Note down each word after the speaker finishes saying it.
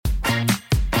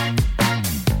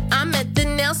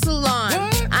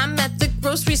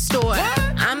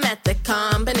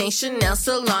combination nail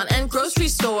salon and grocery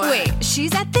store. Wait,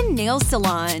 she's at the nail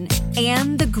salon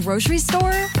and the grocery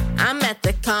store? I'm at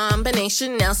the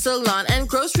combination nail salon and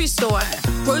grocery store.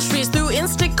 Groceries through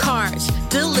Instacart,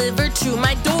 delivered to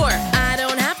my door. I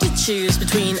don't have to choose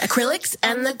between acrylics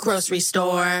and the grocery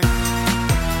store.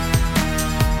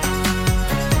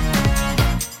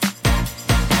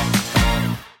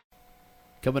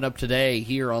 Coming up today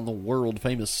here on the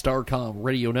world-famous Starcom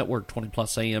Radio Network,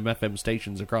 20-plus AM FM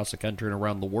stations across the country and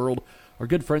around the world, our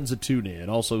good friends at TuneIn,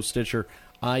 also Stitcher,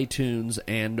 iTunes,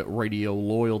 and Radio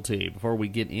Loyalty. Before we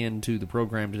get into the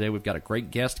program today, we've got a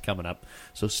great guest coming up,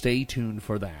 so stay tuned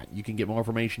for that. You can get more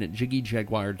information at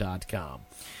JiggyJaguar.com.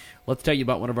 Let's tell you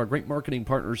about one of our great marketing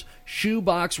partners,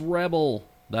 Shoebox Rebel.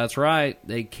 That's right,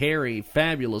 they carry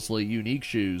fabulously unique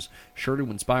shoes, sure to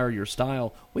inspire your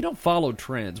style. We don't follow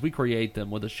trends, we create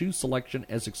them with a shoe selection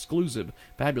as exclusive,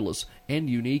 fabulous, and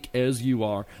unique as you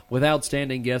are, with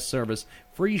outstanding guest service,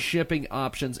 free shipping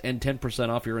options, and 10%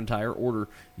 off your entire order.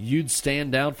 You'd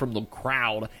stand out from the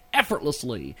crowd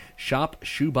effortlessly. Shop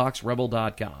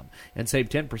ShoeboxRebel.com and save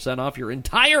 10% off your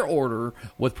entire order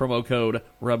with promo code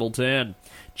REBEL10.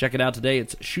 Check it out today,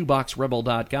 it's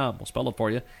ShoeboxRebel.com. We'll spell it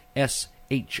for you,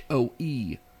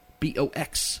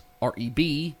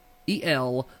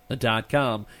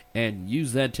 ShoeboxRebel.com, and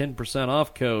use that 10%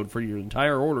 off code for your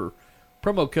entire order.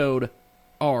 Promo code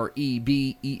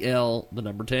REBEL, the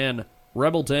number 10,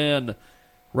 Rebel 10.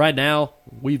 Right now,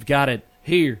 we've got it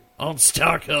here on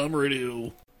Starcom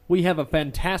Radio. We have a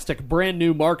fantastic brand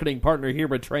new marketing partner here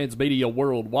at Transmedia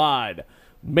Worldwide.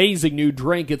 Amazing new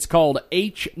drink. It's called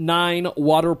H9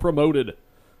 Water Promoted.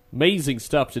 Amazing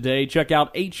stuff today. Check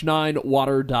out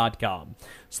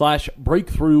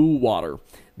h9water.com/breakthroughwater.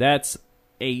 That's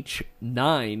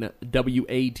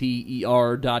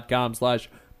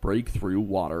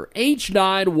h9water.com/breakthroughwater.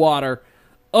 H9 Water.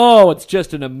 Oh, it's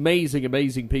just an amazing,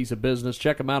 amazing piece of business.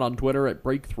 Check them out on Twitter at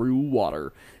Breakthrough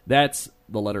Water. That's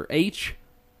the letter H,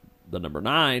 the number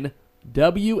 9,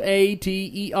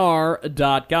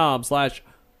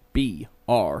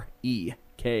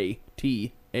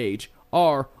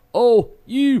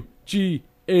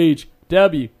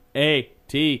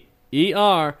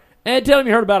 And tell them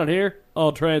you heard about it here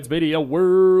on Transmedia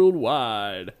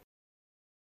Worldwide.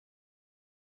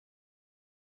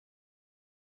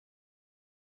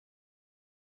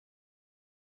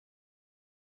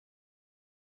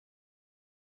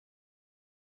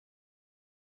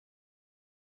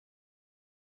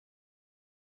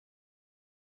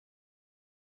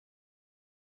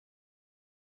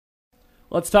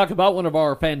 Let's talk about one of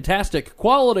our fantastic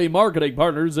quality marketing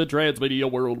partners at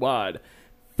Transmedia Worldwide.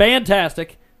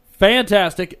 Fantastic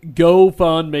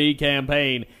GoFundMe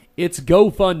campaign. It's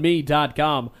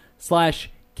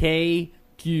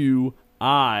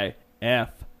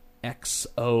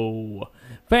GoFundMe.com/KQIFXO.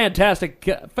 Fantastic.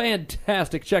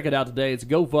 Check it out today. It's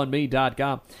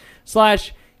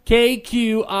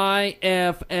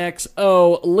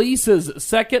GoFundMe.com/KQIFXO. Lisa's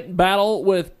second battle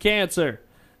with cancer.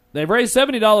 They've raised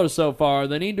 $70 so far.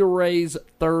 They need to raise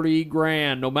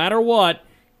 $30,000. No matter what,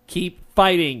 keep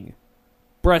fighting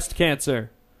breast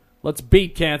cancer. Let's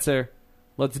beat cancer.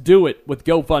 Let's do it with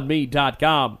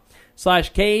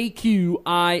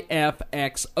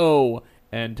GoFundMe.com/KQIFXO.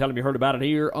 And tell them you heard about it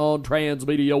here on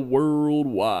Transmedia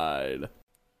Worldwide.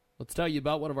 Let's tell you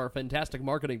about one of our fantastic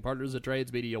marketing partners at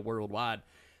Transmedia Worldwide.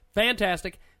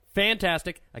 Fantastic. I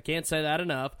can't say that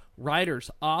enough. Writers,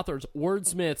 authors,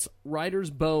 wordsmiths. Writer's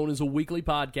Bone is a weekly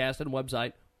podcast and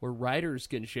website where writers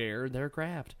can share their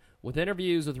craft, with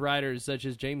interviews with writers such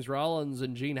as James Rollins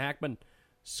and Gene Hackman,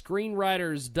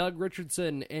 screenwriters Doug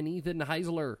Richardson and Ethan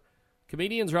Heisler,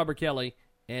 comedians Robert Kelly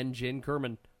and Jen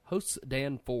Kerman, hosts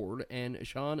Dan Ford and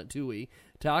Sean Toohey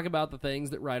talk about the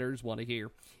things that writers want to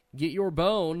hear. Get your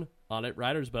bone on at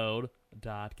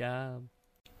writersbone.com.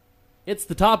 It's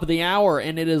the top of the hour,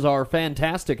 and it is our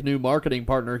fantastic new marketing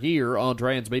partner here on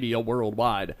Transmedia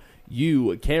Worldwide,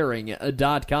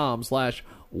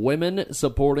 youcaring.com/women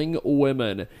supporting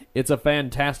women. It's a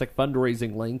fantastic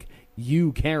fundraising link,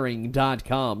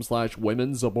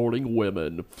 youcaring.com/women supporting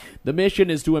women. The mission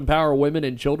is to empower women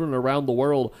and children around the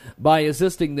world by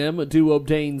assisting them to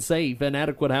obtain safe and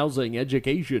adequate housing,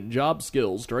 education, job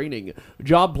skills, training,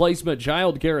 job placement,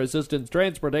 child care assistance,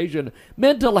 transportation,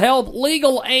 mental health,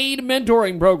 legal aid,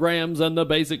 mentoring programs, and the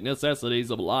basic necessities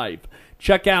of life.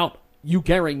 Check out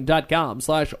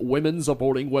youcaring.com/women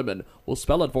supporting women. We'll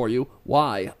spell it for you.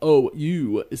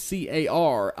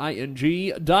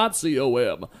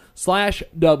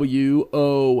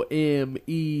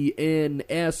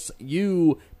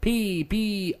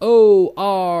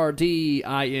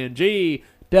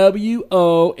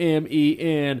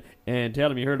 and tell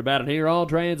them you heard about it here on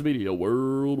Transmedia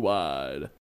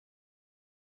Worldwide.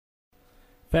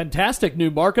 Fantastic new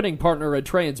marketing partner at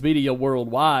Transmedia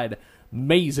Worldwide.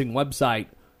 Amazing website,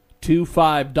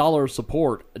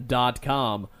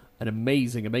 25dollarsupport.com. An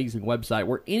amazing, amazing website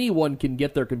where anyone can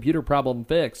get their computer problem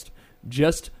fixed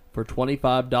just for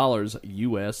 $25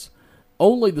 US.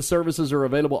 Only the services are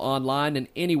available online and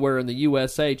anywhere in the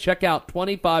USA. Check out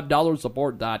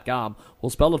 25dollarsupport.com. We'll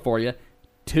spell it for you.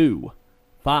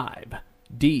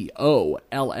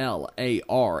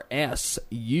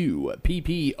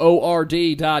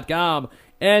 25dollarsupport.com.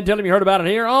 And tell them you heard about it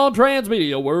here on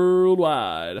Transmedia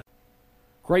Worldwide.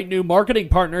 Great new marketing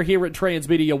partner here at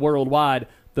Transmedia Worldwide,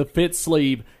 the Fit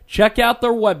Sleeve. Check out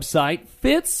their website,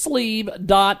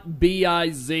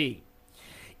 fitsleeve.biz.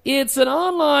 It's an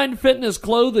online fitness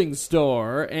clothing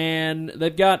store, and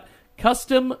they've got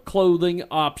custom clothing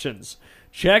options.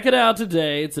 Check it out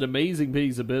today. It's an amazing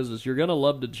piece of business. You're going to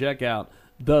love to check out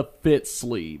the Fit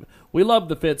Sleeve. We love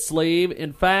the Fit Sleeve.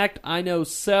 In fact, I know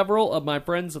several of my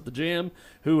friends at the gym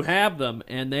who have them,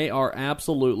 and they are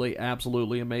absolutely,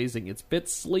 absolutely amazing. It's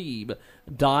fitsleeve.biz.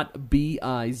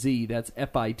 That's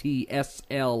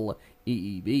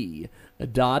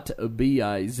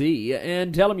FITSLEEV.biz.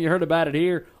 And tell them you heard about it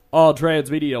here on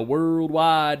Transmedia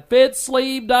Worldwide.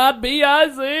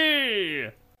 Fitsleeve.biz.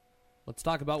 Let's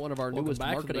talk about one of our newest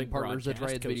marketing partners at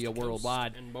Transmedia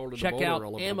Worldwide. Check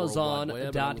out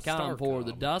Amazon.com for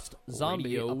the Dust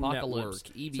Zombie Apocalypse.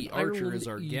 Evie Archer is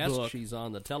our guest. She's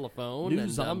on the telephone. New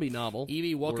zombie novel.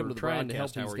 Evie, welcome to the trying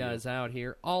broadcast. to help these guys out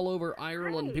here. All over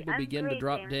Ireland, people begin to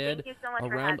drop dead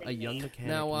around a young mechanic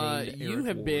Now, named you Eric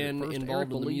have Ward. been First, involved Eric in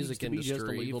the believes music to be just a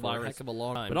industry lethal for a virus. heck of a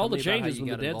long time. But all the Tell me about changes how when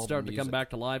you the got dead involved start in to come music.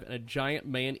 back to life and a giant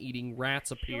man-eating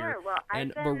rats appear Sure, well,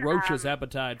 and I've been, ferocious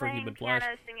appetite for playing human piano,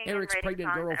 flesh. singing, and Eric's writing pregnant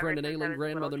songs girlfriend ever and since I ailing was a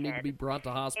grandmother little need to kid. be brought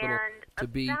to hospital And to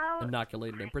be about,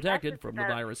 inoculated and I protected guess from the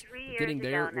about virus. 3 But getting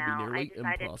years there ago will be now, nearly I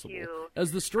decided impossible. to,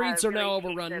 As the streets are now really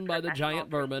take overrun the by the professional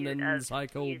giant vermin pursuit and of music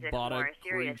psychobiotic more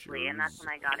seriously, and that's creatures when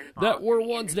I got involved that were in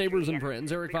the once neighbors and industry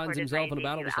friends, Eric finds recorded himself my in a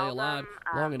battle to debut stay alive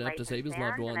album, long enough Life to save his and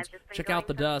loved Band, and ones. I've just been Check going out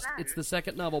The since Dust. then. It's the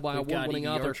second novel by We've got award-winning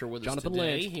Evie author Archer with us Jonathan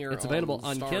today Lynch. here It's available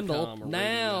on Kindle Starcom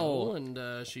now. Radio,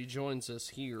 and she joins us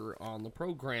here on the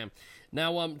program.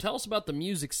 Now, tell us about the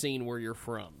music scene where you're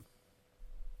from.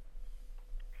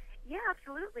 Yeah,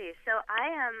 absolutely. So I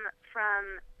am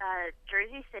from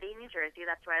Jersey City, New Jersey.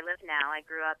 That's where I live now. I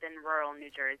grew up in rural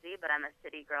New Jersey, but I'm a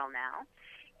city girl now.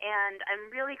 And I'm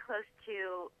really close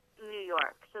to New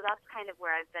York. So that's kind of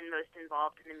where I've been most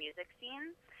involved in the music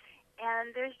scene.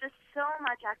 And there's just so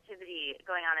much activity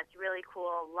going on. It's really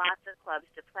cool. Lots of clubs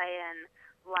to play in,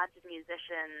 lots of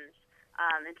musicians.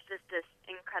 It's just this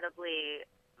incredibly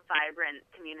vibrant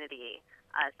community.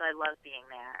 So I love being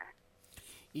there.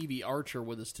 Evie Archer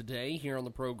with us today here on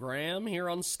the program,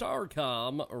 here on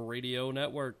Starcom Radio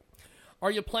Network. Are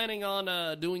you planning on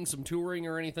doing some touring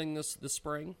or anything this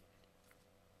spring?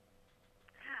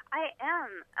 I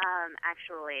am,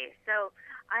 actually. So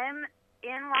I'm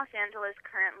in Los Angeles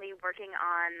currently working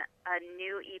on a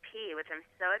new EP, which I'm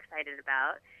so excited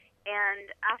about.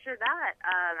 And after that,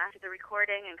 after the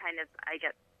recording and kind of I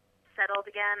get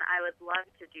settled again, I would love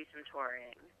to do some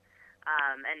touring.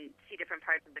 And see different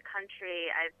parts of the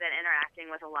country. I've been interacting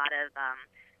with a lot of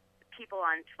people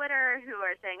on Twitter who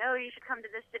are saying, oh, you should come to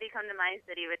this city, come to my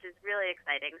city, which is really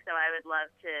exciting. So I would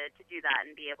love to do that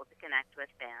and be able to connect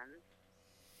with fans.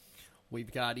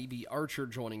 We've got Evie Archer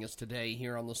joining us today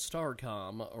here on the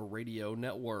Starcom Radio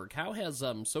Network. How has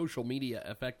social media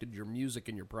affected your music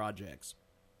and your projects?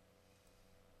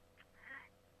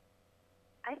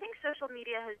 I think social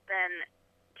media has been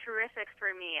terrific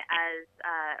for me as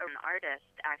an artist,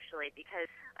 actually, because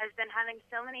I've been having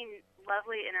so many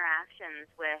lovely interactions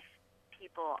with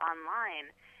people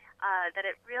online that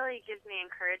it really gives me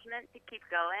encouragement to keep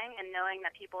going, and knowing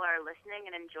that people are listening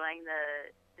and enjoying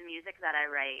the music that I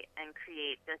write and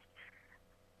create just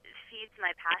feeds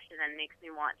my passion and makes me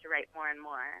want to write more and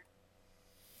more.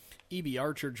 Evie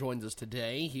Archer joins us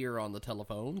today here on the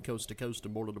telephone, coast to coast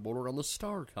and border to border on the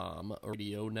Starcom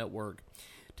Radio Network.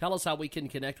 Tell us how we can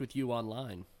connect with you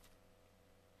online.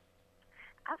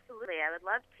 Absolutely, I would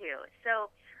love to. So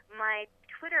my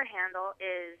Twitter handle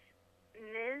is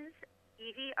Ms.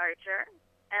 Evie Archer,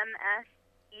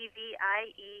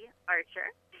 MSEVIE Archer,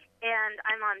 and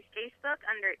I'm on Facebook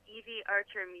under Evie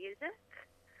Archer Music.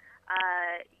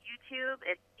 YouTube,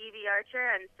 it's Evie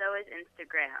Archer, and so is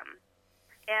Instagram.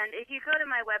 And if you go to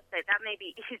my website, that may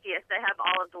be easiest. I have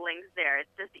all of the links there.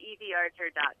 It's just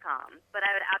eviearcher.com. But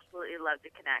I would absolutely love to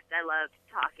connect. I love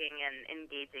talking and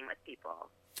engaging with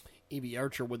people. Evie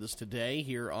Archer with us today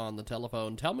here on the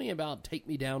telephone. Tell me about Take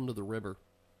Me Down to the River.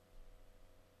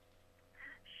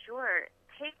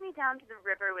 Me Down to the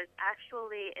River was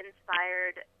actually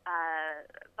inspired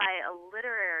by a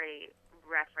literary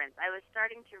reference. I was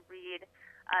starting to read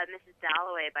Mrs.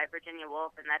 Dalloway by Virginia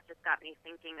Woolf, and that just got me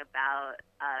thinking about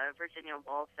Virginia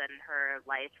Woolf and her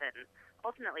life and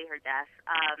ultimately her death,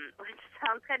 which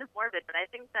sounds kind of morbid, but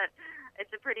I think that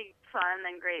it's a pretty fun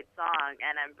and great song,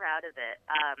 and I'm proud of it.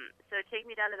 So Take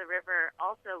Me Down to the River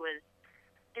also was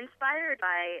inspired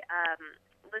by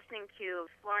listening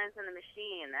to Florence and the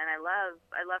Machine, and I love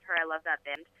her. I love that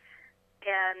band.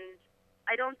 And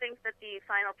I don't think that the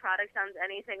final product sounds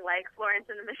anything like Florence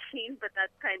and the Machine, but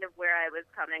that's kind of where I was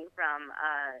coming from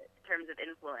in terms of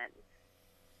influence.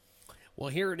 Well,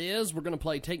 here it is. We're going to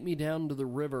play Take Me Down to the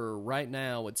River right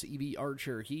now. It's Evie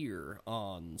Archer here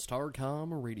on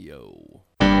Starcom Radio.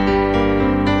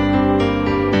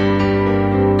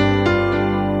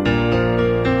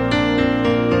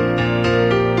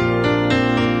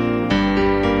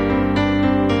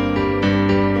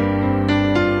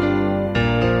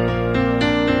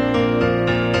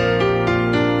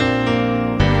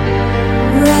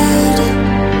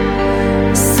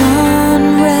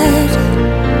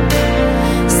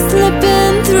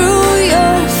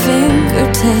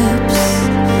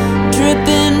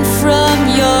 Dripping from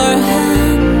your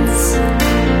hands,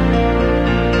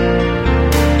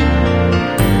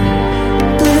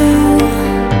 blue,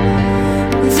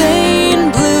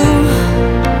 vein blue,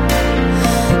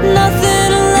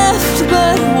 nothing left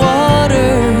but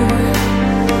water,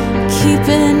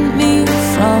 keeping me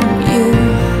from you.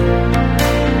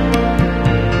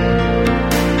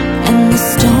 And the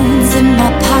stones in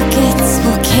my pockets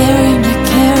will carry me,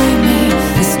 carry me.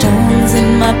 The stones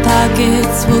in my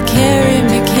pockets will carry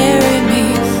me, carry me.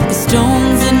 The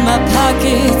stones in my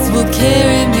pockets will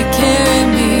carry me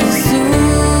soon.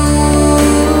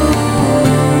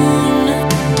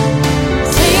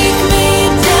 Take me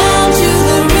down to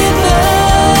the river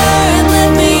and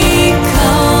let me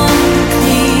come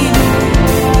clean.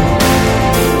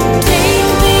 Take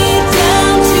me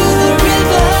down to the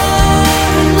river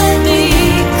and let me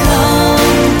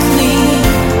come clean.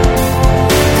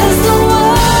 'Cause the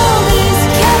world is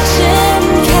catching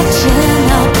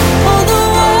up. Oh, the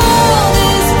world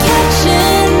is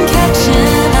catching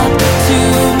up to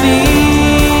me.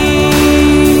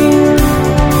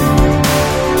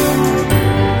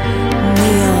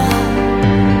 Kneel,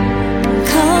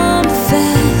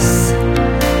 confess,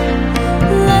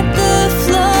 let the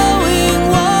flowing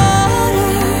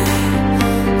water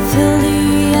fill the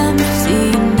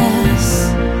emptiness.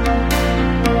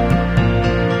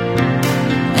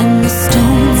 And the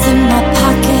stones in my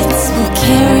pockets will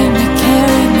carry me,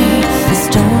 carry me. The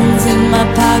stones in my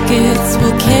pockets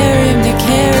will carry me,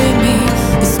 carry me.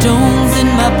 The stones in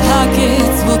my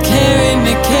pockets will carry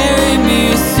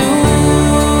me soon.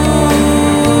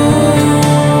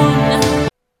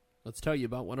 Let's tell you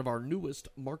about one of our newest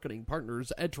marketing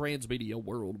partners at Transmedia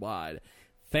Worldwide.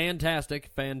 Fantastic,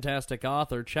 fantastic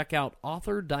author. Check out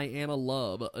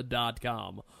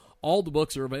authordianalove.com. All the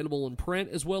books are available in print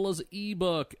as well as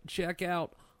ebook. Check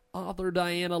out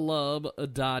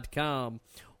authordianalove.com.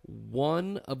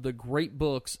 One of the great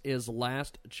books is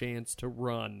Last Chance to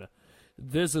Run.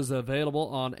 This is available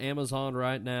on Amazon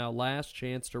right now. Last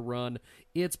Chance to Run.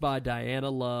 It's by Diana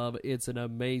Love. It's an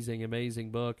amazing,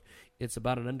 amazing book. It's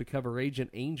about an undercover agent,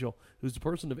 Angel, who's a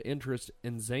person of interest,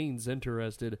 and Zane's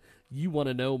interested. You want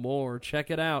to know more?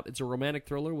 Check it out. It's a romantic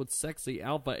thriller with sexy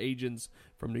alpha agents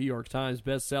from New York Times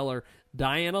bestseller,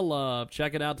 Diana Love.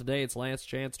 Check it out today. It's Last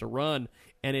Chance to Run,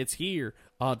 and it's here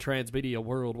on Transmedia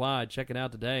Worldwide. Check it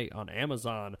out today on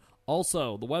Amazon.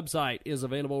 Also, the website is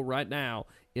available right now.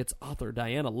 It's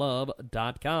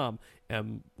authordianalove.com,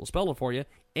 and we'll spell it for you,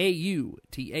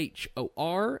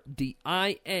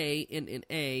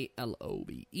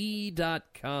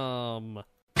 authordianalove.com.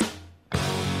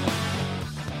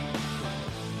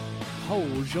 Ho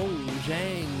Zhong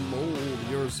Zhang Mold,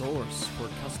 your source for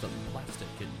custom plastic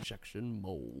injection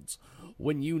molds.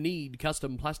 When you need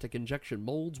custom plastic injection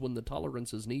molds, when the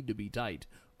tolerances need to be tight,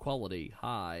 quality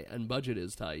high, and budget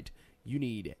is tight, you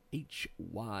need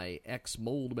HYX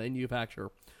Mold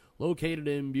Manufacturer. Located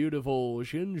in beautiful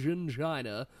Shenzhen,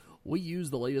 China, we use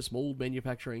the latest mold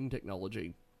manufacturing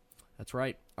technology. That's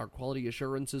right, our quality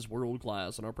assurance is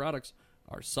world-class, and our products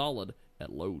are solid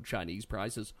at low Chinese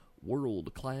prices.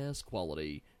 World-class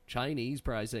quality. Chinese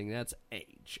pricing, that's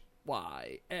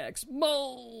HYX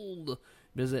Mold.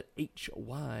 Visit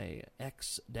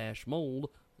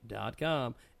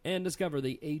HYX-mold.com and discover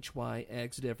the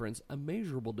HYX difference, a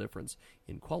measurable difference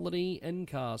in quality and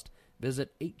cost.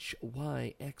 Visit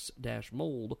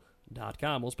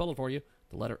HYX-mold.com. We'll spell it for you.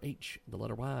 The letter H, the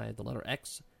letter Y, the letter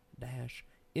X, dash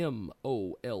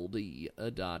MOLD.com.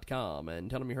 And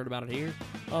tell them you heard about it here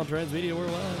on Transmedia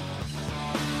Worldwide.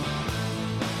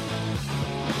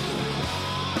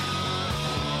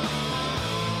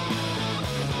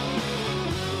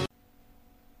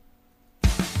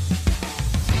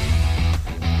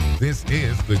 This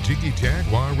is the Jiggy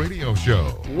Jaguar Radio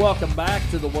Show. Welcome back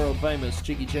to the world-famous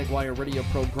Jiggy Jaguar radio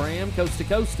program, coast to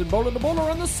coast and border to border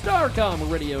on the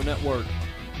Starcom Radio Network.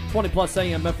 20-plus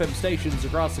AM FM stations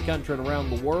across the country and around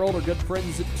the world. Our good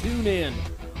friends that tune in.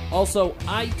 Also,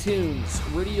 iTunes,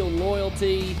 Radio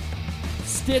Loyalty,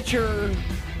 Stitcher,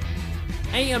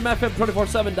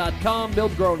 AMFM247.com,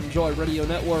 Build, Grow, and Enjoy Radio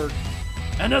Network,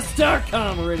 and the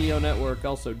Starcom Radio Network,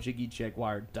 also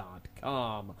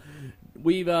JiggyJaguar.com.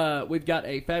 We've got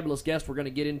a fabulous guest we're going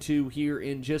to get into here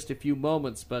in just a few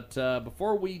moments, but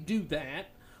before we do that,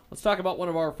 let's talk about one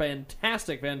of our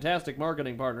fantastic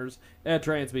marketing partners at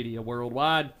Transmedia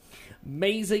Worldwide.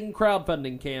 Amazing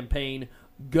crowdfunding campaign,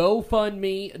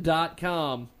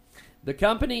 GoFundMe.com. The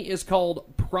company is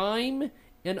called Prime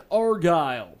and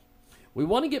Argyle. We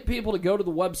want to get people to go to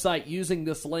the website using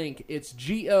this link. It's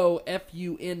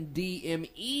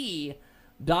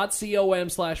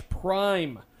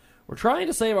GoFundMe.com/Prime. We're trying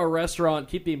to save our restaurant,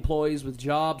 keep the employees with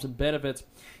jobs and benefits.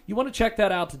 You want to check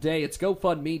that out today. It's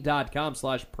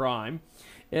GoFundMe.com/Prime.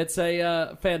 It's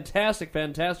a fantastic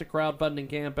crowdfunding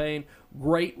campaign.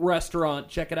 Great restaurant.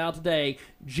 Check it out today.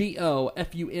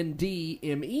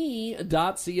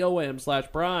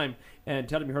 GoFundMe.com/Prime. And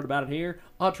tell them you heard about it here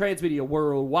on Transmedia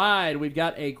Worldwide. We've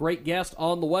got a great guest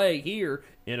on the way here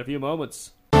in a few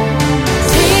moments. Take me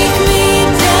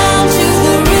down to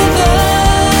the river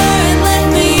and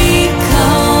let me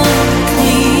come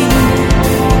clean.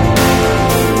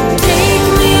 Take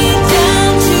me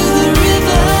down to the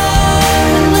river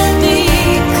and let me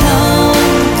come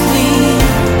clean.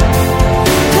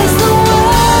 'Cause the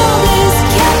world is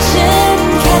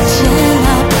catching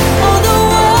up. Oh, the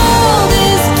world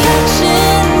is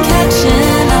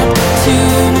catching up to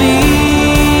me.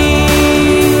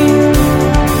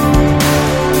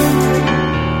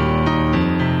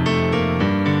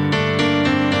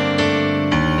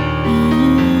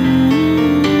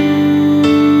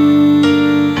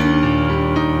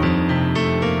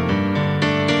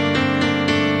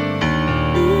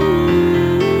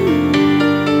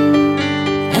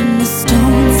 And the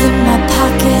stones in my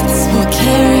pockets will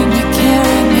carry me,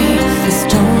 carry me. The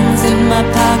stones in my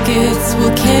pockets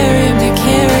will carry me,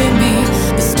 carry me.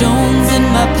 The stones in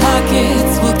my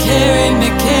pockets will carry me,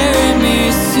 carry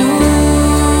me soon.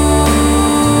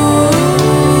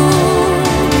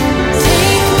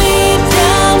 Take me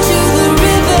down to the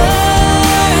river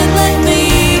and let me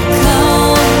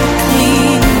come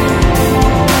clean.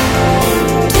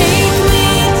 Take me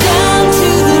down to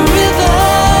the river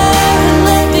and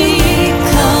let me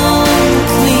come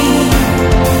clean.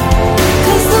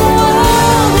 'Cause the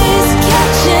world is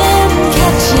catching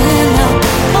up.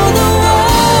 Oh, the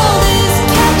world is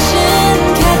catching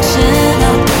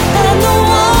up. And the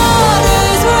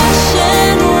water's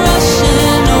rushing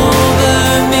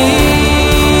over me.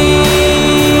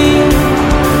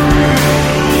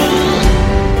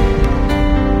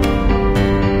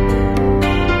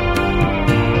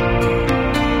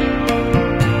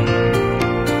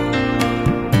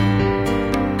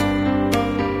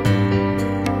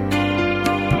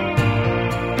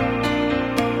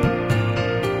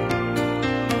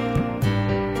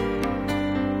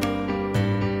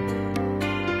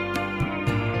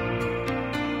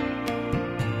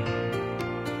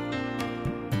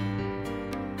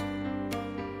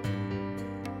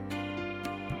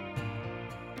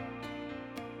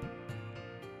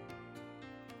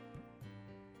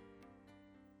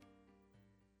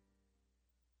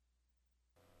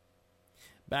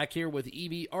 Back here with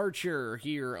Evie Archer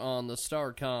here on the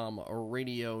Starcom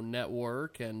Radio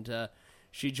Network, and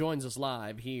she joins us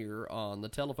live here on the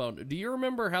telephone. Do you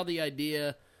remember how the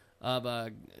idea of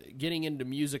getting into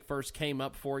music first came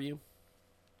up for you?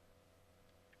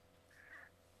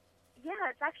 Yeah,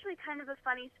 it's actually kind of a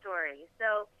funny story.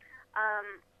 So,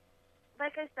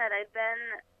 like I said, I've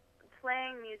been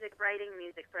playing music, writing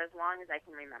music for as long as I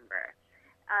can remember.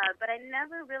 But I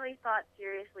never really thought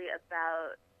seriously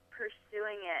about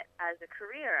pursuing it as a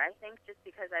career. I think just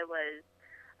because I was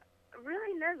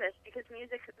really nervous because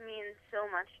music means so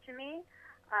much to me.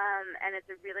 And it's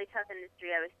a really tough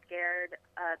industry. I was scared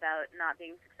about not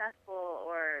being successful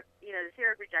or, the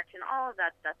fear of rejection, all of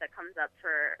that stuff that comes up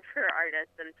for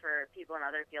artists and for people in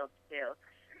other fields too.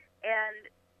 And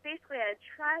basically I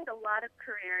tried a lot of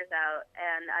careers out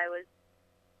and I was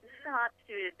not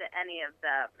suited to any of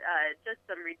them. Just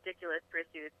some ridiculous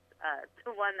pursuits.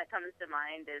 The one that comes to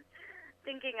mind is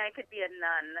thinking I could be a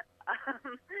nun,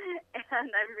 and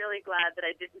I'm really glad that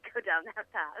I didn't go down that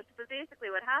path. But basically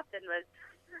what happened was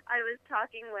I was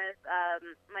talking with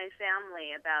my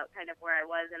family about kind of where I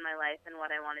was in my life and what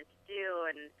I wanted to do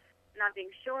and not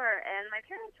being sure, and my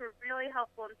parents were really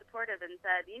helpful and supportive and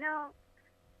said, you know,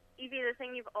 Evie, the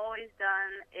thing you've always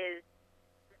done is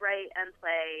write and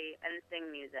play and sing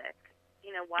music.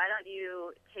 You know, why don't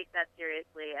you take that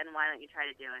seriously, and why don't you try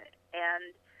to do it?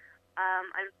 And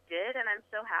I did, and I'm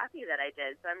so happy that I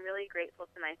did. So I'm really grateful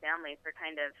to my family for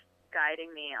kind of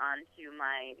guiding me onto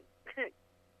my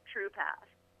true path.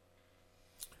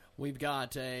 We've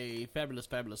got a fabulous,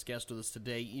 fabulous guest with us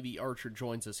today. Evie Archer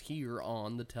joins us here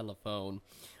on the telephone.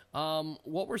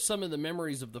 What were some of the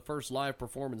memories of the first live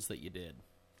performance that you did?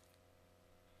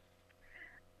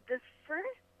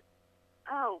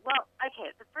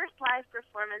 The first live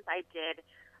performance I did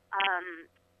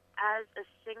as a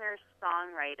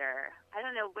singer-songwriter. I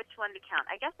don't know which one to count.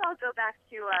 I guess I'll go back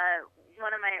to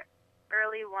one of my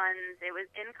early ones. It was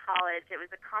in college. It was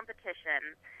a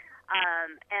competition,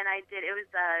 and I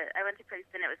went to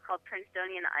Princeton. It was called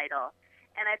Princetonian Idol,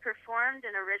 and I performed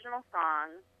an original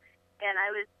song, and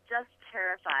I was just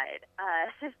terrified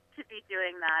to be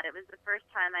doing that. It was the first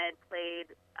time I had played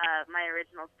my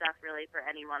original stuff really for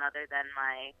anyone other than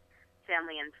my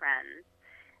family and friends.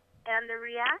 And the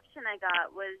reaction I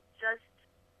got was just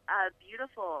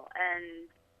beautiful and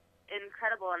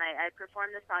incredible. And I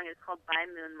performed the song. It's called By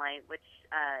Moonlight, which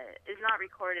is not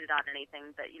recorded on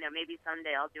anything, but, you know, maybe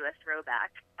someday I'll do a throwback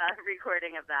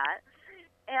recording of that.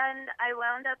 And I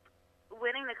wound up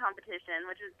winning the competition,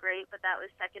 which was great, but that was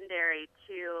secondary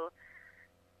to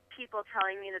people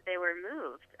telling me that they were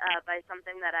moved by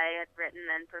something that I had written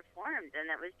and performed, and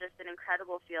it was just an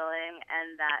incredible feeling,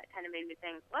 and that kind of made me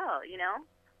think, well, you know,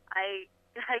 I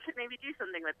could maybe do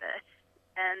something with this,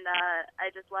 and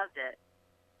I just loved it.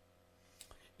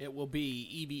 It will be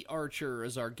Evie Archer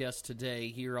as our guest today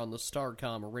here on the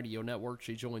Starcom Radio Network.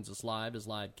 She joins us live as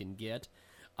live can get.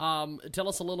 Tell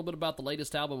us a little bit about the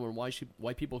latest album and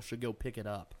why people should go pick it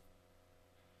up.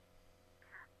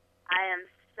 I am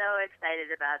so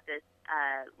excited about this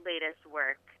latest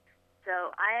work.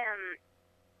 So I am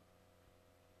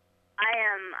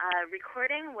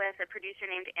recording with a producer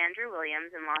named Andrew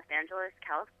Williams in Los Angeles,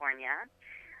 California,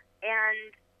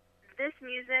 and this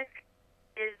music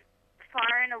is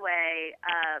far and away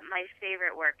my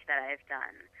favorite work that I've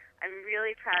done. I'm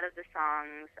really proud of the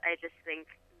songs. I just think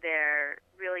they're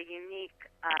really unique,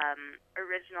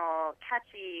 original,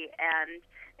 catchy, and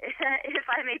if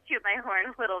I may toot my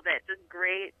horn a little bit, just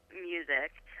great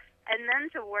music. And then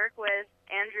to work with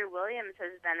Andrew Williams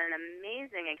has been an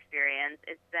amazing experience.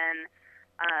 It's been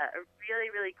a really,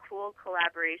 really cool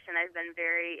collaboration. I've been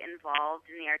very involved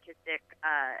in the artistic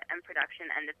and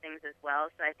production end of things as well,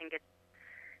 so I think it's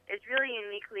really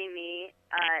uniquely me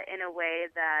in a way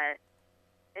that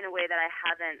I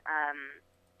haven't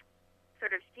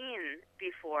sort of seen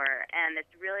before, and it's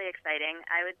really exciting.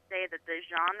 I would say that the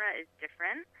genre is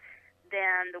different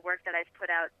than the work that I've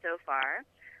put out so far.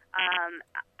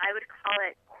 I would call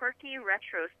it quirky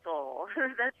retro soul.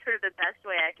 That's sort of the best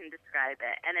way I can describe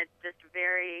it, and it's just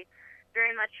very,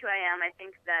 very much who I am. I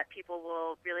think that people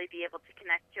will really be able to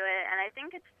connect to it, and I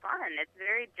think it's fun. It's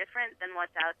very different than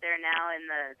what's out there now in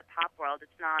the pop world.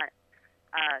 It's not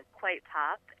quite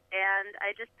pop, and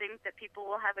I just think that people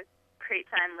will have a great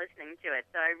time listening to it.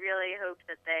 So I really hope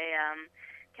that they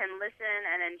can listen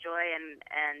and enjoy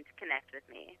and connect with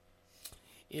me.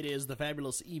 It is the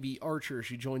fabulous Evie Archer.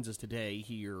 She joins us today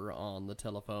here on the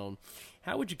telephone.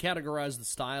 How would you categorize the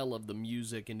style of the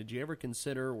music, and did you ever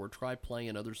consider or try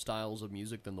playing other styles of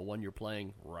music than the one you're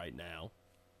playing right now?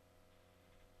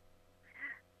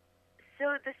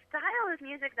 So the style of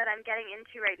music that I'm getting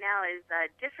into right now is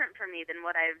different for me than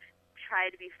what I've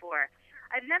tried before.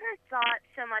 I've never thought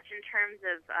so much in terms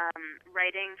of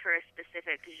writing for a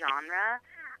specific genre.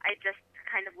 I just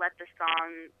kind of let the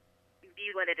song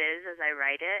be what it is as I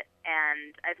write it,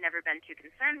 and I've never been too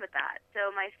concerned with that. So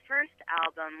my first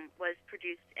album was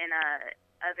produced in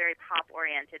a very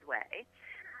pop-oriented way,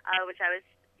 which I was,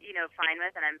 fine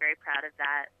with, and I'm very proud of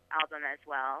that album as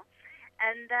well.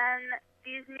 And then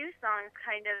these new songs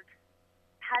kind of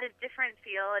had a different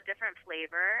feel, a different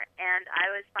flavor, and I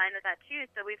was fine with that too.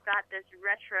 So we've got this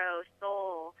retro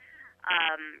soul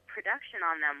production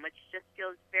on them, which just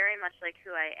feels very much like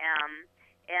who I am.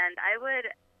 And I would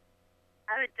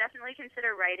definitely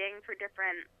consider writing for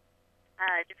different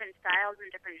styles and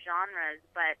different genres,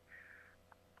 but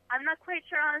I'm not quite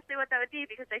sure honestly what that would be,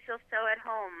 because I feel so at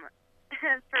home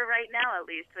for right now, at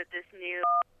least, with this new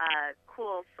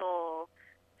cool soul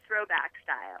throwback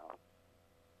style.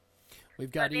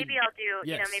 We've got but maybe I'll do,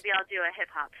 maybe I'll do a hip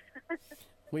hop.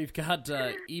 We've got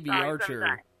E.B.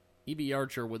 Archer. E.B.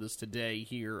 Archer with us today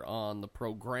here on the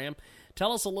program.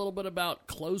 Tell us a little bit about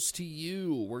Close to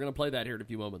You. We're going to play that here in a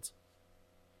few moments.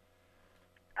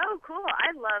 Oh, cool.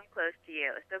 I love Close to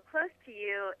You. So Close to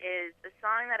You is a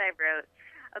song that I wrote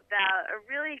about a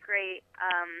really great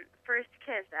first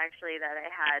kiss, actually, that I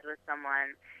had with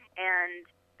someone. And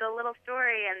the little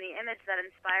story and the image that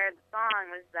inspired the song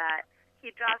was that he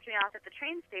dropped me off at the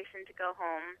train station to go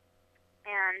home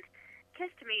and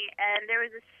kissed me, and there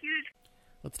was this huge...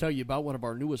 Let's tell you about one of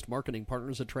our newest marketing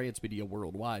partners at Transmedia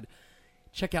Worldwide.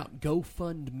 Check out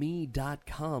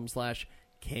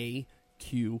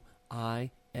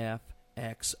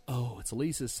GoFundMe.com/KQIFXO. It's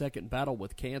Lisa's second battle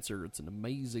with cancer. It's an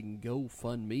amazing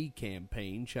GoFundMe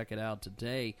campaign. Check it out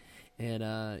today,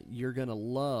 and you're going to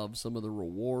love some of the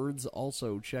rewards.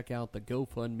 Also, check out the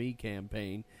GoFundMe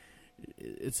campaign.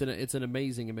 It's an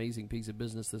amazing piece of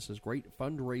business. This is a great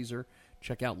fundraiser.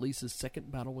 Check out Lisa's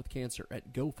second battle with cancer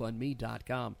at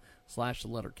GoFundMe.com/the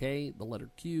letter K, the letter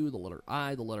Q, the letter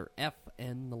I, the letter F,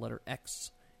 and the letter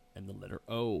X, and the letter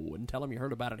O. And tell them you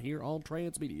heard about it here on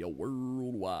Transmedia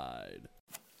Worldwide.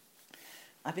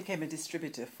 I became a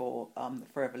distributor for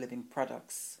Forever Living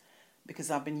products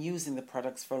because I've been using the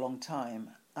products for a long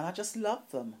time, and I just love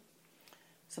them.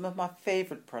 Some of my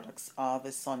favorite products are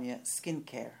the Sonia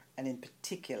skincare, and in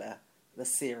particular, the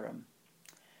serum.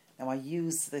 Now, I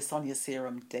use the Sonia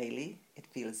serum daily. It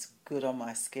feels good on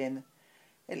my skin.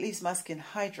 It leaves my skin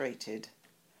hydrated.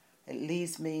 It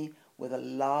leaves me with a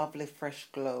lovely fresh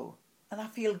glow. And I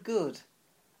feel good.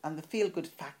 And the feel-good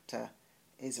factor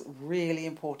is really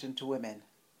important to women.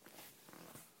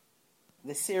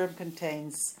 The serum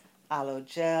contains aloe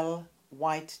gel,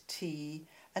 white tea,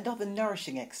 and other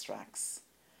nourishing extracts.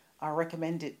 I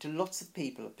recommend it to lots of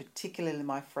people, particularly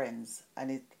my friends,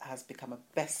 and it has become a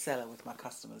bestseller with my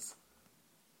customers.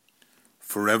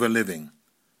 Forever Living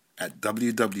at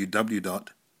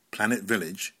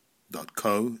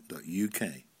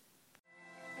www.planetvillage.co.uk.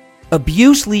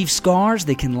 Abuse leaves scars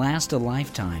that can last a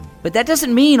lifetime. But that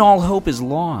doesn't mean all hope is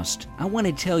lost. I want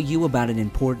to tell you about an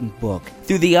important book,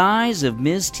 Through the Eyes of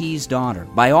Ms. T's Daughter,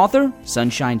 by author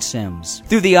Sunshine Sims.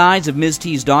 Through the Eyes of Ms.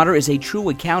 T's Daughter is a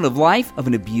true account of life of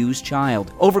an abused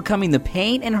child, overcoming the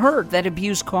pain and hurt that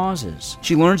abuse causes.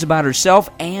 She learns about herself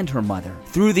and her mother.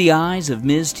 Through the Eyes of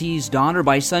Ms. T's Daughter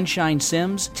by Sunshine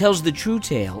Sims tells the true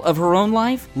tale of her own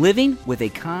life living with a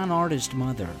con artist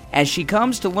mother. As she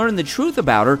comes to learn the truth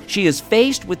about her, she is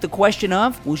faced with the question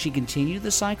of, will she continue the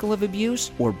cycle of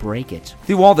abuse or break it?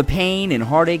 Through all the pain and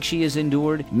heartache she has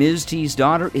endured, Ms. T's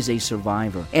Daughter is a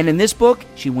survivor. And in this book,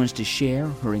 she wants to share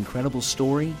her incredible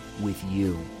story with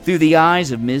you. Through the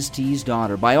Eyes of Ms. T's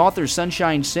Daughter by author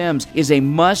Sunshine Sims is a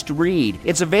must-read.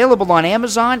 It's available on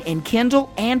Amazon in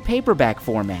Kindle and paperback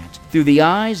format. Through the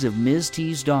Eyes of Ms.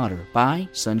 T's Daughter by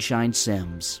Sunshine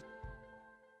Sims.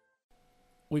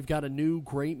 We've got a new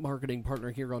great marketing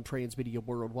partner here on Transmedia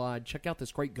Worldwide. Check out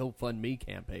this great GoFundMe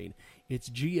campaign. It's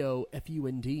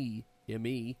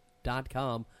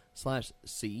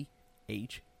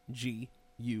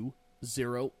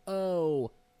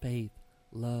GoFundMe.com/CHGU0O. Faith,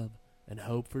 love, and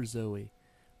hope for Zoe.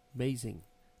 Amazing.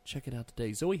 Check it out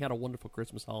today. Zoe had a wonderful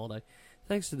Christmas holiday.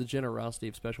 Thanks to the generosity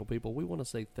of special people, we want to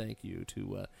say thank you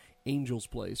to Angel's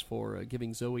Place for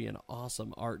giving Zoe an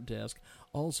awesome art desk.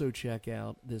 Also check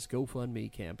out this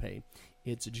GoFundMe campaign.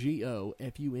 It's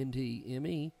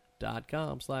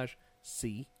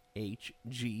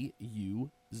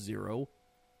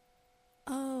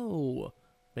GoFundMe.com/CHGU0O.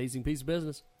 Amazing piece of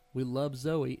business. We love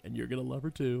Zoe, and you're going to love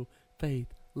her too.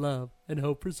 Faith, love, and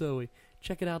hope for Zoe.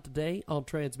 Check it out today on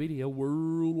Transmedia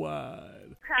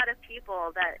Worldwide. Crowd of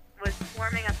people that was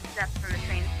swarming up the steps from the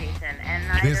train station, and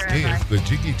This is the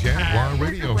Jiggy Jaguar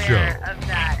Radio Show.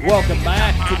 Welcome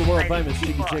back to the world famous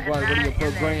Jiggy Jaguar radio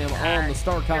program on the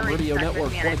Starcom Radio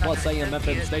Network, 20 plus AM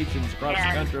FM stations across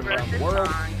the country and around the world.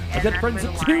 Our good friends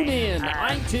at TuneIn,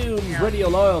 iTunes, Radio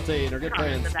Loyalty, and our good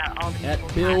friends at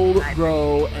Build,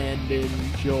 Grow, and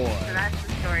Enjoy. So that's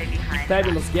the story behind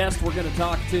Fabulous guest we're going to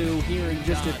talk to here in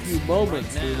just a few moments.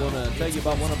 We want to tell you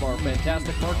about one of our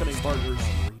fantastic marketing partners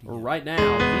right now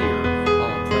here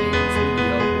on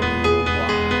Transmedia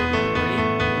Worldwide. Great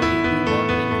new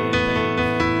marketing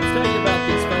campaign. Let's tell you about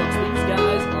these folks. These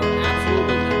guys are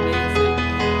absolutely amazing.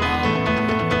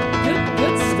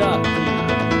 Good stuff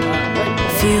here.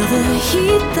 Feel the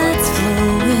heat that's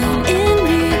flowing in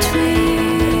between.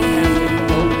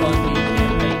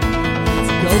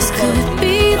 This could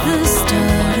be the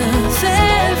start of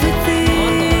everything.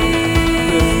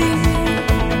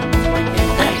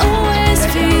 I always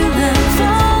feel I'm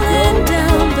falling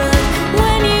down, but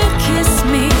when you kiss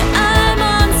me, I'm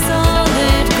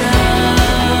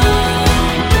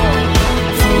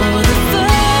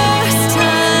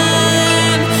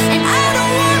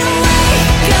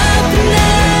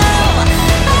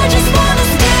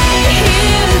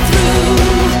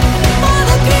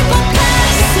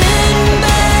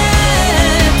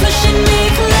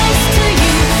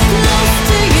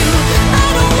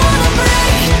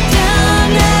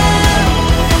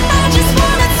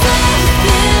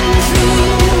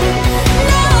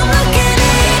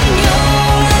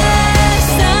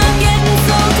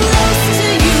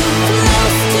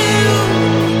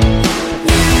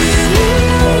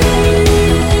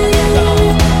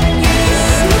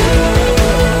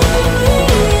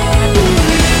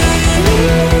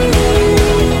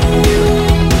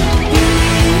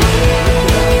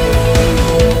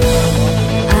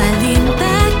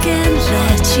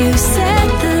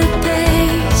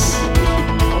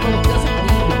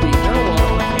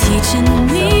pushing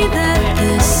me that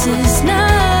this is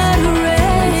not a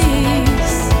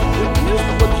race.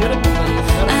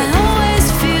 I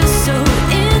always feel so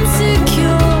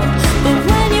insecure, but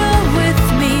when you're with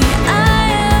me,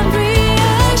 I am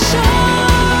reassured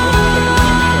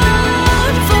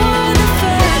for the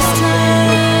first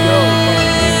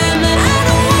time. And I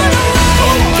don't wanna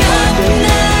wake up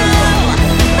now.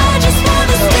 I just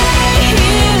wanna stay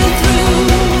here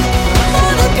through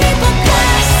all the people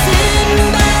passing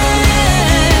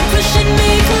by, pushing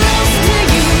me close to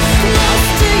you, close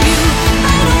to you.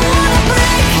 I don't wanna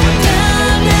break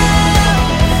down now.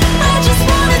 I just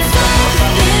wanted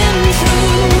something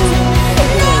true.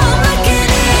 Now I'm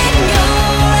looking in your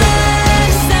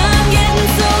eyes. I'm getting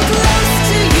so close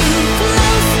to you,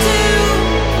 close to you.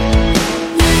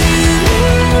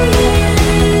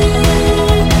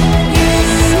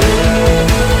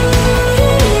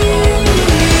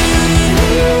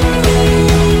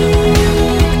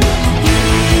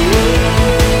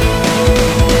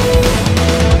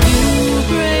 You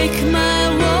break my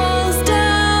walls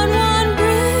down one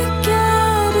brick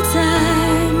at a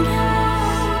time.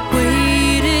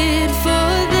 Waited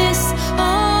for this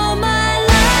all my life.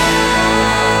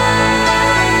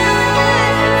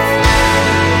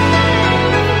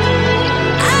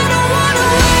 I don't wanna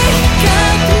wake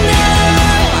up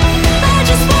now. I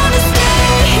just wanna stay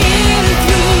here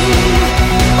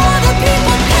through all the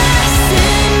people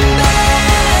passing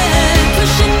by,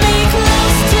 pushing me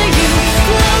close to you,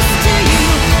 close to you.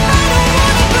 I don't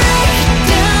wanna break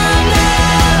down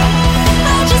now. I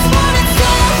just wanted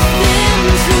something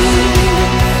true.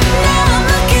 Now I'm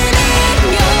looking in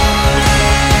your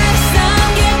eyes. I'm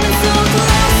getting so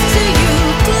close to you,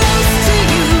 close to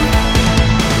you,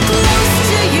 close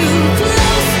to you,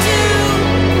 close to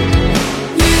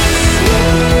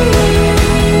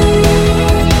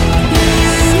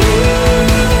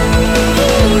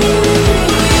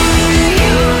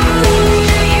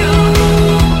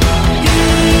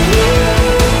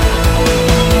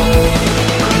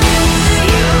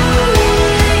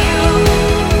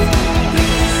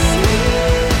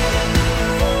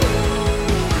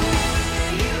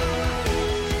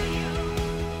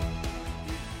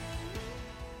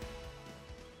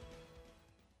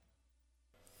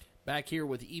Back here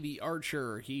with Evie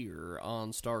Archer here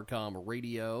on Starcom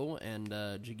Radio and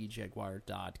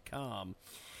JiggyJaguar.com.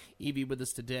 Evie with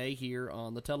us today here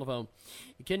on the telephone.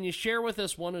 Can you share with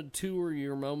us one or two of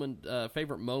your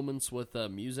favorite moments with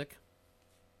music?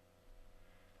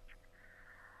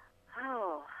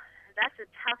 Oh, that's a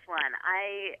tough one.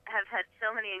 I have had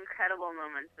so many incredible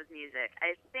moments with music.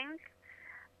 I think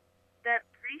that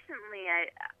recently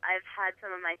I've had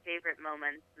some of my favorite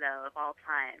moments, though, of all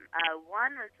time.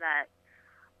 One was that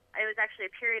it was actually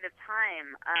a period of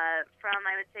time from,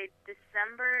 I would say,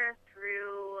 December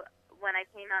through when I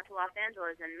came out to Los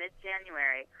Angeles in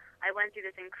mid-January. I went through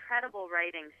this incredible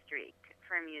writing streak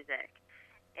for music.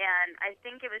 And I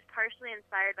think it was partially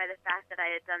inspired by the fact that I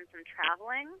had done some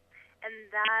traveling, and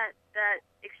that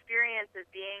experience of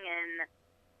being in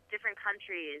different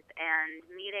countries and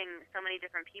meeting so many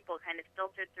different people kind of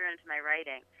filtered through into my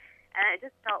writing. And I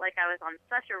just felt like I was on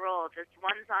such a roll, just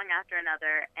one song after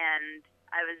another, and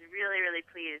I was really, really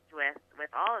pleased with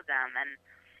all of them. And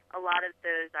a lot of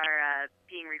those are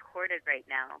being recorded right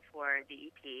now for the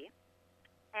EP.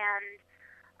 And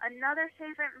another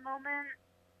favorite moment,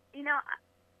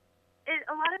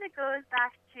 a lot of it goes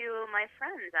back to my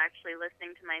friends actually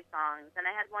listening to my songs. And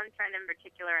I had one friend in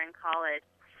particular in college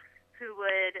who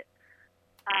would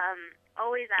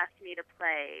always ask me to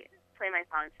play my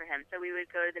songs for him. So we would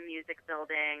go to the music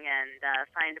building and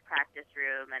find a practice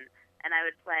room, and I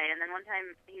would play. And then one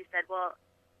time he said, well,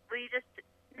 will you just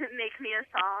make me a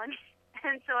song?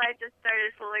 And so I just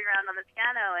started fooling around on the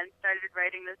piano and started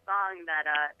writing this song that,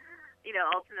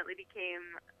 ultimately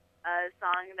became a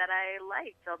song that I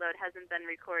liked, although it hasn't been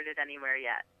recorded anywhere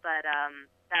yet. But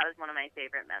that was one of my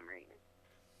favorite memories.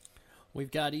 We've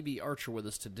got Evie Archer with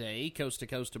us today, coast to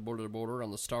coast and border to border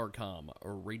on the Starcom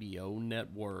Radio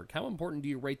Network. How important do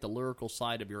you rate the lyrical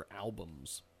side of your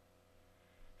albums?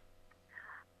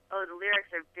 Oh, the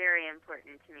lyrics are very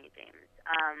important to me, James.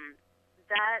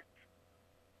 That's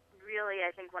really,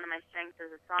 I think, one of my strengths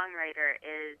as a songwriter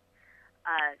is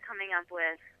coming up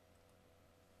with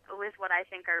what I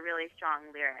think are really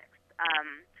strong lyrics.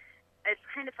 It's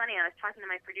kind of funny. I was talking to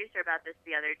my producer about this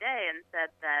the other day and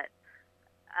said that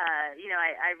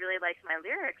I really liked my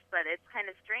lyrics, but it's kind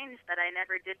of strange that I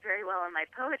never did very well in my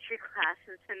poetry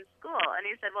classes in school. And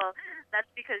he said, well, that's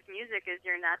because music is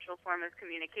your natural form of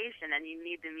communication, and you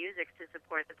need the music to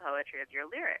support the poetry of your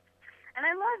lyrics. And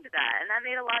I loved that, and that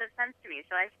made a lot of sense to me.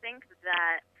 So I think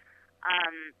that,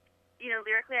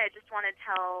 lyrically, I want to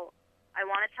tell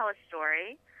a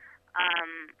story.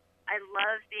 I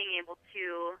love being able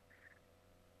to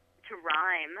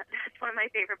rhyme. That's one of my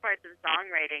favorite parts of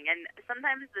songwriting. And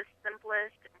sometimes the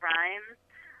simplest rhymes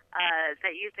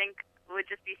that you think would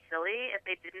just be silly if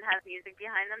they didn't have music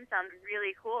behind them sound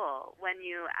really cool when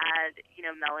you add,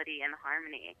 melody and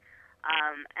harmony.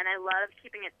 And I love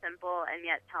keeping it simple and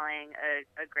yet telling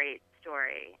a great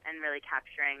story and really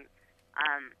capturing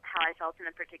how I felt in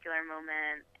a particular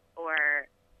moment or,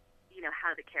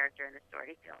 how the character in the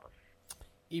story feels.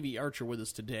 Evie Archer with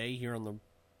us today here on the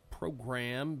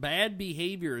program. Bad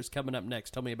Behavior is coming up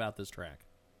next. Tell me about this track.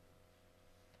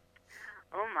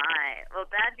 Oh my. Well,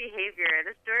 Bad Behavior,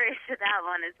 the story to that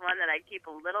one is one that I keep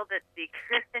a little bit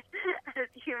secret,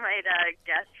 as you might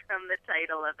guess from the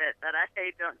title of it, that I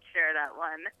don't share that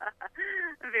one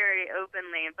very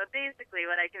openly. But basically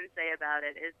what I can say about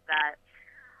it is that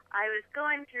I was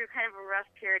going through kind of a rough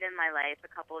period in my life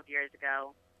a couple of years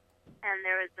ago, and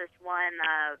there was this one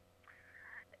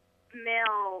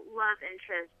male love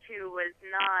interest who was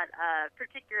not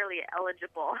particularly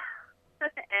eligible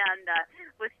and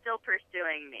was still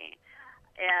pursuing me.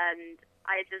 And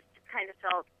I just kind of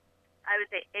felt, I would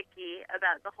say, icky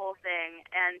about the whole thing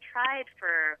and tried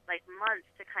for like months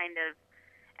to kind of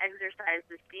exercise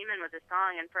this demon with the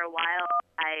song. And for a while,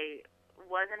 I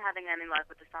wasn't having any luck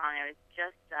with the song. I was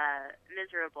just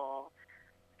miserable.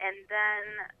 And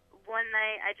then one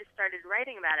night I just started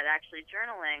writing about it, actually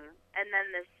journaling. And then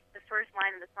the first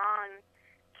line of the song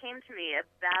came to me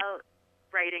about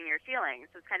writing your feelings.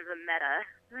 So it's kind of a meta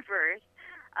verse.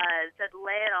 It said,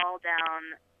 lay it all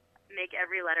down, make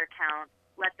every letter count,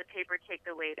 let the paper take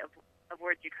the weight of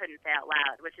words you couldn't say out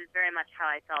loud, which is very much how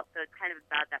I felt. So it's kind of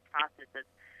about that process of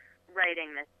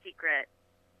writing this secret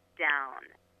down.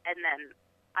 And then,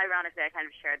 ironically, I kind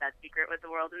of shared that secret with the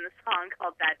world in the song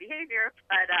called Bad Behavior,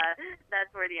 but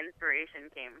that's where the inspiration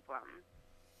came from.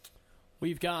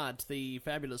 We've got the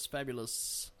fabulous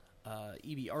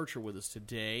Evie Archer with us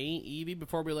today. Evie,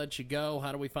 before we let you go,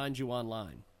 how do we find you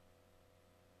online?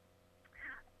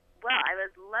 Well, I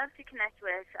would love to connect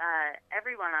with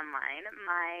everyone online.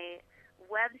 My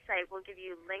website will give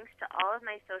you links to all of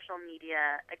my social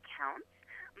media accounts,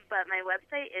 but my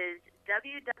website is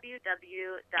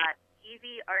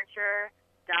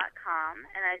www.eviearcher.com,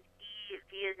 and that's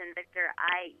V as in Victor,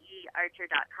 I-E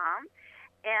Archer.com.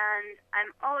 And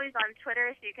I'm always on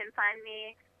Twitter, so you can find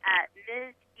me at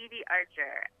Ms. Evie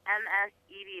Archer, MS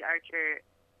Evie Archer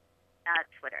at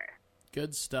Twitter.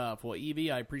 Good stuff. Well,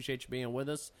 Evie, I appreciate you being with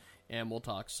us, and we'll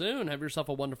talk soon. Have yourself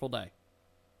a wonderful day.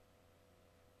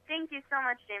 Thank you so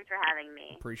much, James, for having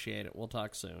me. Appreciate it. We'll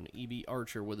talk soon. Evie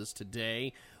Archer with us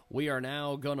today. We are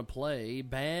now going to play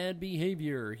Bad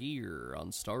Behavior here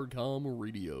on Starcom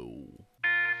Radio.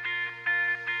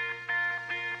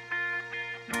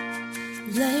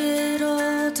 Lay it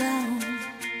all down,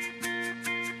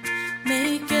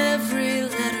 make every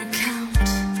letter count.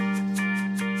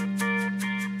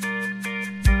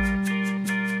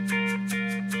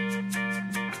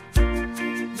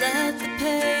 Let the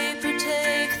paper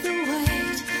take the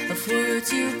weight of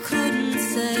words you couldn't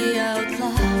say out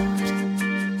loud.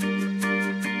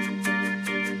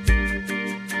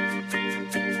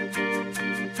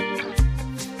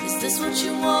 Is this what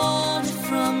you wanted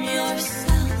from yourself?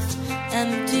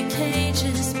 Empty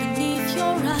cages beneath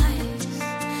your eyes,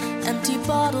 empty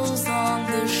bottles on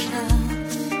the shelf.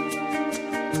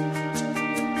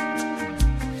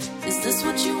 Is this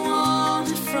what you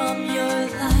wanted from your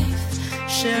life?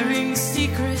 Sharing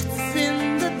secrets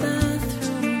in the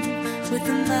bathroom with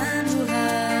a man who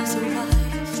has a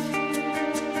wife.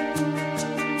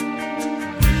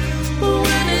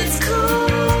 When it's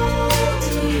cold,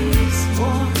 he's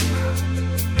warm.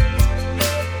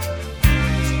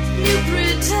 You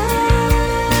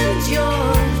pretend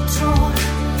you're torn.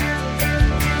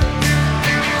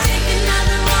 Take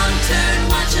another wrong turn,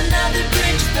 watch another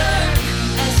bridge burn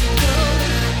as you go.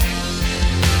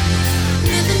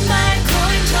 Living by a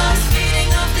coin toss, feeding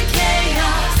off the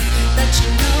chaos that you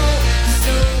know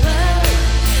so well.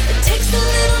 It takes a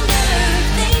little nerve,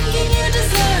 thinking you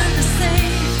deserve a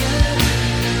savior.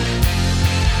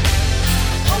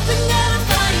 Hoping that I'll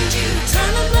find you,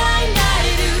 turn a blind eye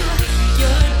to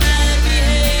your bad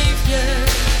behavior.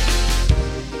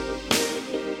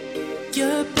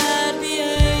 Your bad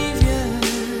behavior.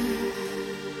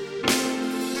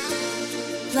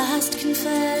 Last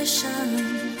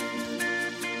confession.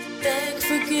 Beg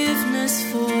forgiveness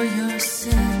for your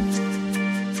sin.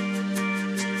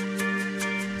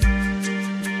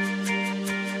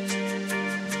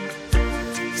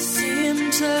 See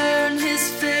him turn his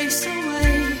face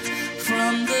away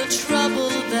from the trouble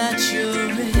that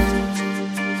you're in.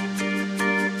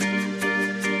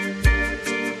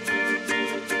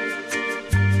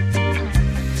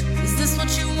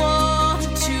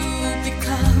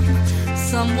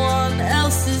 someone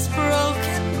else's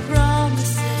broken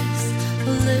promises, a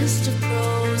list of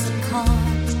pros and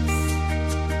cons.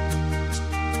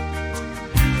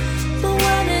 But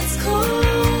when it's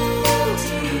cold,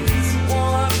 it's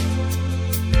warm.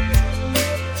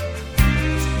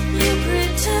 You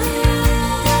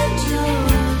pretend you're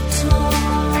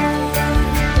torn.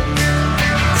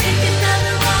 Take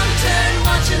another wrong turn,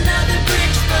 watch another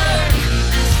bridge burn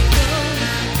as you go.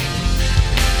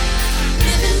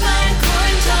 Living by a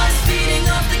coin toss, feeding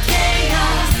off the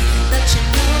chaos that you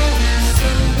know so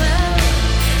well.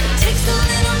 It takes a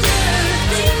little nerve,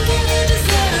 thinking you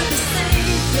deserve a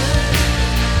savior.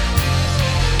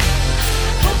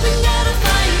 Hoping that I'll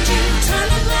find you, turn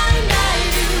a blind eye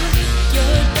to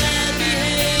your bad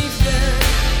behavior.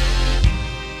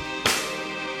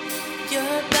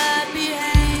 Your bad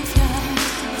behavior.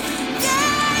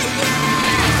 Yeah,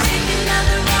 yeah. Take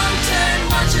another wrong turn,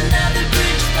 watch another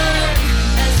bridge burn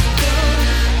as you go.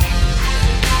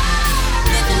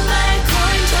 Living by a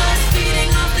coin toss,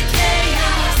 feeding off the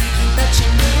chaos that you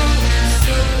know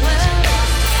so well.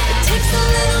 It takes a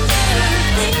little nerve,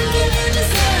 thinking you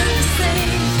deserve a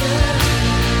savior.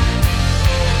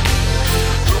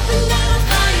 Hoping that I'll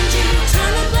find you,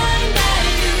 turn a blind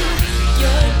eye to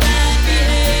your bad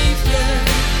behavior.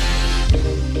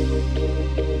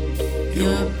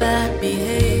 Your bad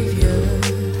behavior.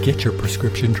 Get your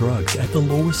prescription drugs at the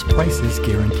lowest prices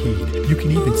guaranteed. You can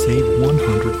even save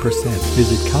 100%.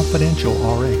 Visit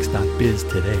confidentialrx.biz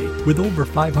today. With over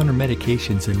 500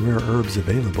 medications and rare herbs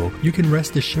available, you can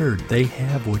rest assured they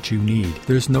have what you need.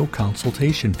 There's no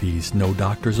consultation fees, no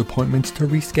doctor's appointments to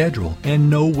reschedule, and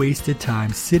no wasted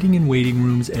time sitting in waiting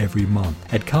rooms every month.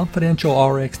 At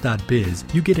confidentialrx.biz,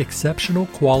 you get exceptional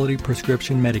quality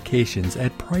prescription medications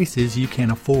at prices you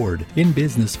can afford. In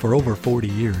business for over 40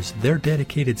 years, their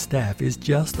dedicated staff is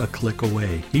just a click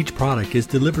away. Each product is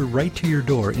delivered right to your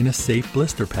door in a safe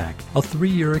blister pack, a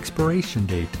 3-year expiration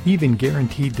date, even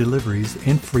guaranteed deliveries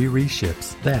and free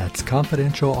reships. That's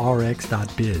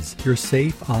confidentialrx.biz, your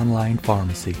safe online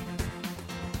pharmacy.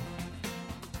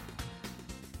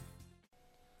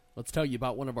 Let's tell you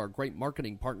about one of our great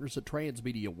marketing partners at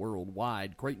Transmedia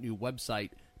Worldwide. Great new website,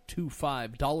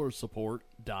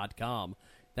 $25support.com.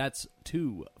 That's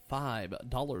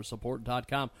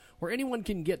 $25support.com, where anyone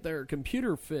can get their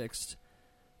computer fixed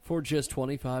for just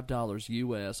 $25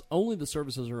 US. Only the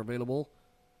services are available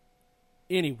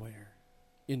anywhere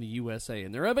in the USA,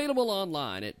 and they're available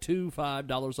online at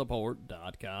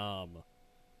 $25support.com.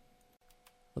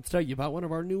 Let's tell you about one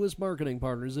of our newest marketing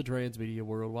partners at Transmedia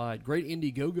Worldwide. Great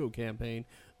Indiegogo campaign.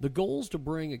 The goal is to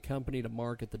bring a company to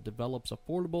market that develops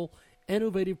affordable,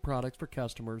 innovative products for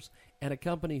customers, and a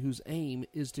company whose aim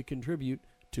is to contribute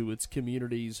to its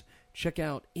communities. Check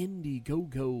out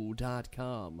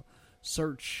Indiegogo.com.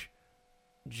 Search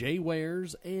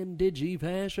Jaguars and Digi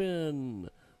Fashion.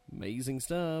 Amazing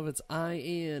stuff. It's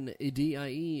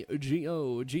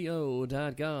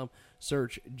INDIEGOGO.com.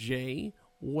 Search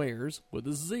Jaguars with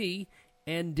a Z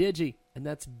and Digi, and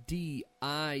that's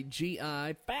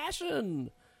DIGI Fashion.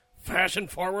 Fashion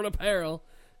forward apparel.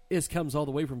 This comes all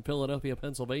the way from Philadelphia,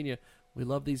 Pennsylvania. We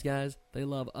love these guys. They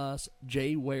love us.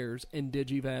 Jaguars and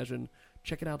Digi Fashion.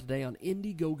 Check it out today on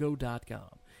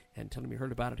Indiegogo.com. And tell them you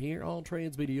heard about it here on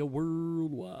Transmedia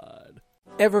Worldwide.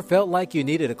 Ever felt like you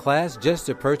needed a class just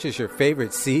to purchase your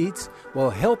favorite seeds? Well,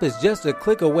 help is just a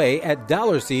click away at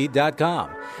dollarseed.com.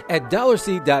 At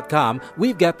dollarseed.com,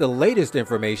 we've got the latest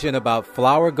information about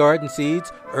flower garden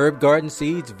seeds, herb garden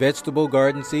seeds, vegetable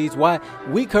garden seeds. Why,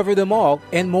 we cover them all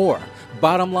and more.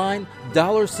 Bottom line,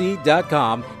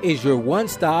 dollarseed.com is your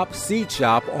one-stop seed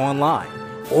shop online.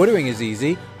 Ordering is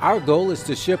easy. Our goal is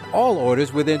to ship all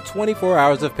orders within 24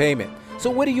 hours of payment. So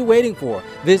what are you waiting for?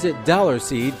 Visit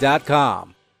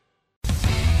dollarseed.com.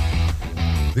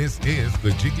 This is the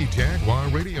Jiggy Jaguar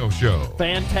Radio Show.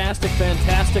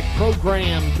 Fantastic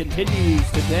program continues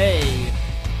today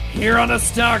here on the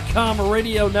Starcom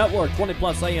Radio Network.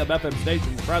 20-plus AM FM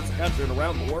stations across the country and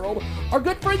around the world. Our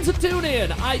good friends at TuneIn,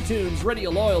 iTunes, Radio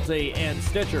Loyalty, and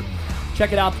Stitcher.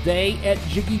 Check it out today at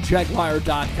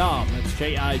JiggyJaguar.com. That's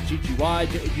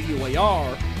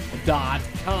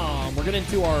JiggyJaguar.com. We're getting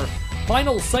into our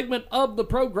final segment of the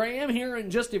program here in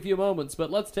just a few moments,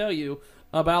 but let's tell you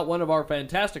about one of our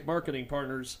fantastic marketing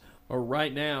partners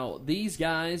right now. These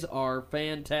guys are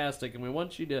fantastic, and we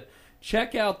want you to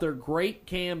check out their great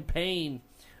campaign.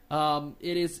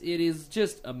 It is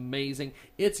just amazing.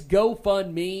 It's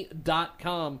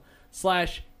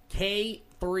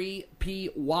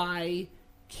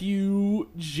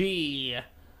GoFundMe.com/K3PYQG.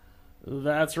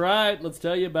 That's right. Let's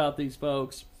tell you about these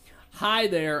folks. Hi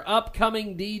there,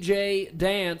 upcoming DJ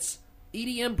dance,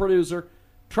 EDM producer,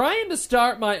 trying to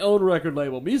start my own record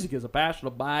label. Music is a passion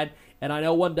of mine, and I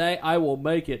know one day I will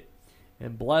make it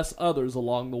and bless others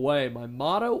along the way. My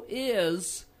motto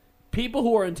is, people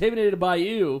who are intimidated by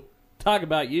you talk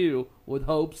about you with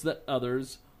hopes that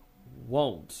others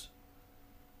won't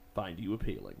find you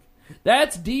appealing.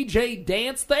 That's DJ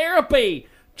Dance Therapy.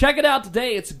 Check it out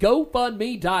today. It's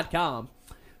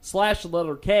GoFundMe.com/the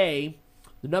letter K,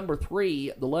 the number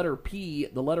 3, the letter P,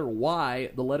 the letter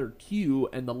Y, the letter Q,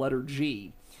 and the letter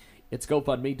G. It's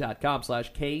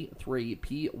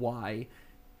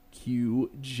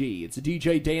GoFundMe.com/K3PYQG. It's a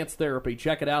DJ Dance Therapy.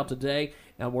 Check it out today,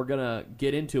 and we're going to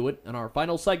get into it in our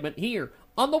final segment here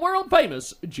on the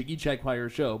world-famous Jiggy Jaguar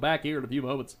Show. Back here in a few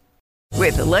moments.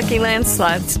 With the Lucky Land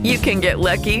Slots, you can get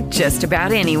lucky just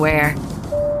about anywhere.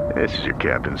 This is your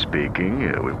captain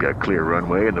speaking. We've got clear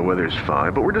runway and the weather's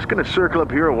fine, but we're just going to circle up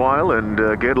here a while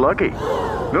and get lucky.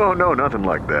 No, nothing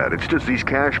like that. It's just these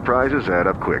cash prizes add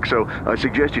up quick. So I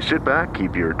suggest you sit back,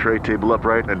 keep your tray table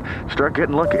upright, and start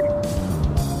getting lucky.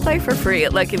 Play for free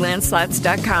at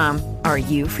LuckyLandSlots.com. Are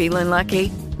you feeling lucky?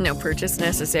 No purchase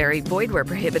necessary. Void where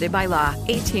prohibited by law.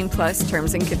 18+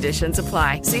 terms and conditions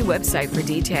apply. See website for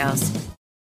details.